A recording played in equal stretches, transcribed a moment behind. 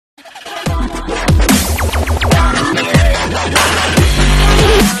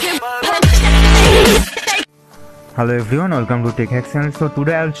Hello everyone, welcome to Tech Hacks channel. So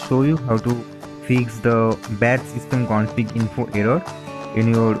today I'll show you how to fix the bad system config info error in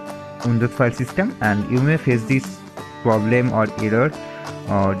your Windows file system, and you may face this problem or error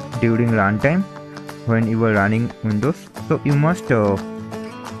during runtime when you are running Windows. So you must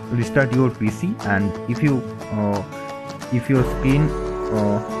restart your PC, and if your screen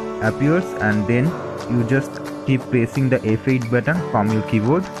appears, and then you just keep pressing the F8 button from your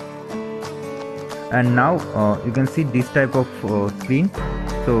keyboard. And now you can see this type of screen.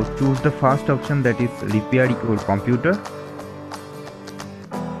 So choose the first option, that is repair your computer.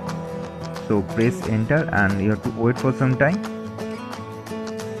 So press enter and you have to wait for some time.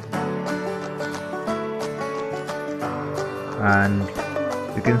 And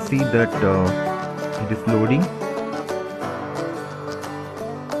you can see that it is loading.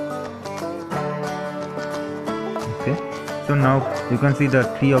 Okay, so now you can see the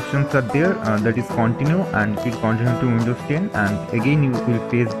three options are there, that is continue, and click continue to Windows 10, and again you will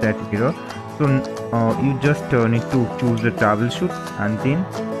face that error. So you just need to choose the troubleshoot and then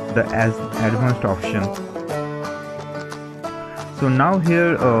the advanced option. So now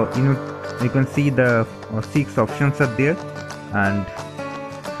here you can see the 6 options are there, and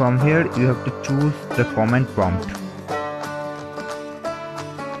from here you have to choose the command prompt.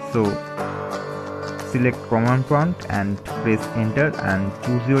 So select command prompt and press enter and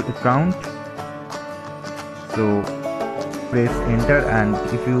choose your account. So press enter, and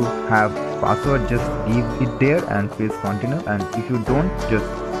if you have password, just leave it there and press continue, and if you don't, just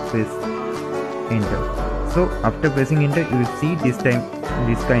press enter. So after pressing enter, you will see this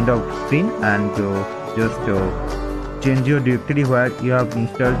kind of screen, and just change your directory where you have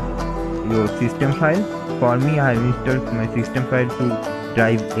installed your system file. For me, I have installed my system file to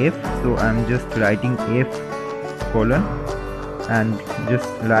drive F, so I'm just writing F : and just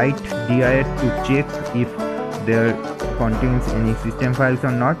write dir to check if there contains any system files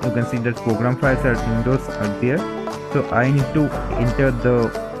or not. You can see that program files or Windows are there, so I need to enter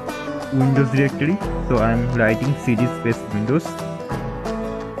the Windows directory, so I'm writing cd space Windows.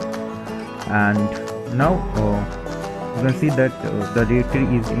 And now you can see that the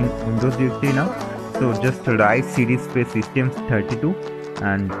directory is in Windows directory now. So just write cd space system32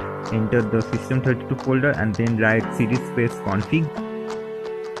 and enter the system32 folder, and then write cd space config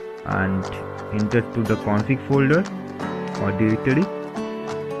and enter to the config folder or directory.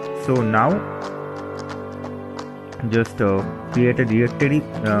 So now just create a directory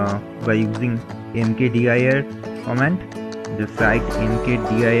by using mkdir command. Just write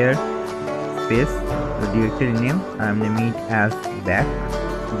mkdir space the directory name. I am naming it as back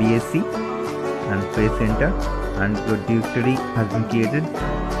BSC and press enter, and the directory has been created.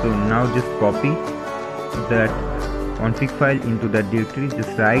 So now just copy that config file into that directory.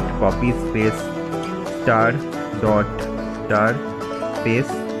 Just write copy space star dot star space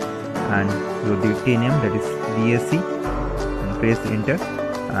and your directory name, that is BSC, and press enter,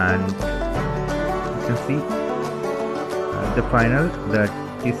 and you can see the final that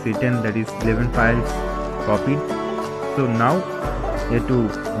is written, that is 11 files copied. So now you have to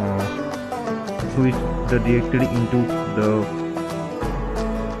switch the directory into the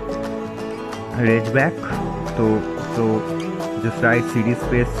regback. So just write cd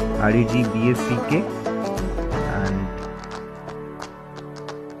space regbsck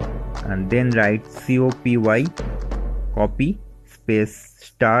and then write copy space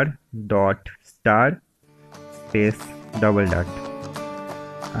star dot star space double dot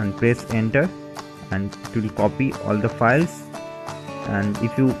and press enter, and it will copy all the files. And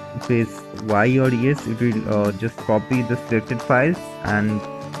if you press Y or yes, it will just copy the selected files. And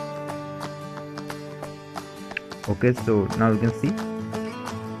okay, so now you can see.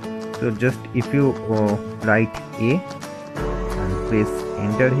 So just if you write A and press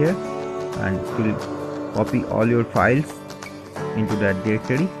enter here, and it will copy all your files into that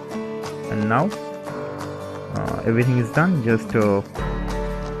directory. And now everything is done. Just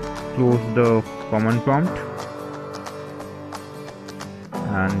close the command prompt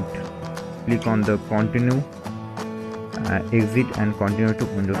and click on the continue, exit and continue to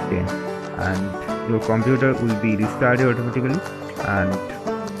Windows 10, and your computer will be restarted automatically. And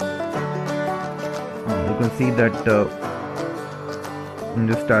you can see that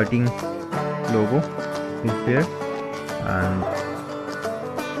Windows starting logo is there, and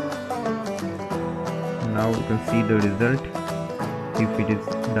now you can see the result, if it is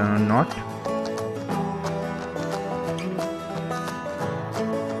done or not.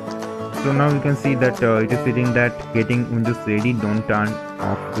 So now you can see that it is stating that getting Windows ready, don't turn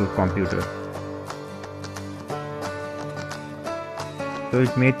off your computer. So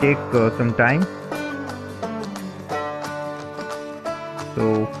it may take some time.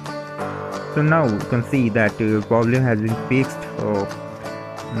 So now you can see that your problem has been fixed.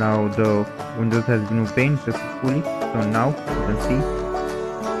 Now the Windows has been opened successfully. So now you can see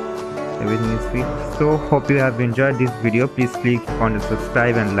everything is fixed. So hope you have enjoyed this video. Please click on the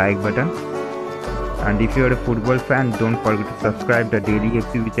subscribe and like button, and if you are a football fan, don't forget to subscribe the Daily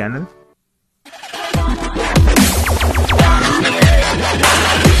FCB channel.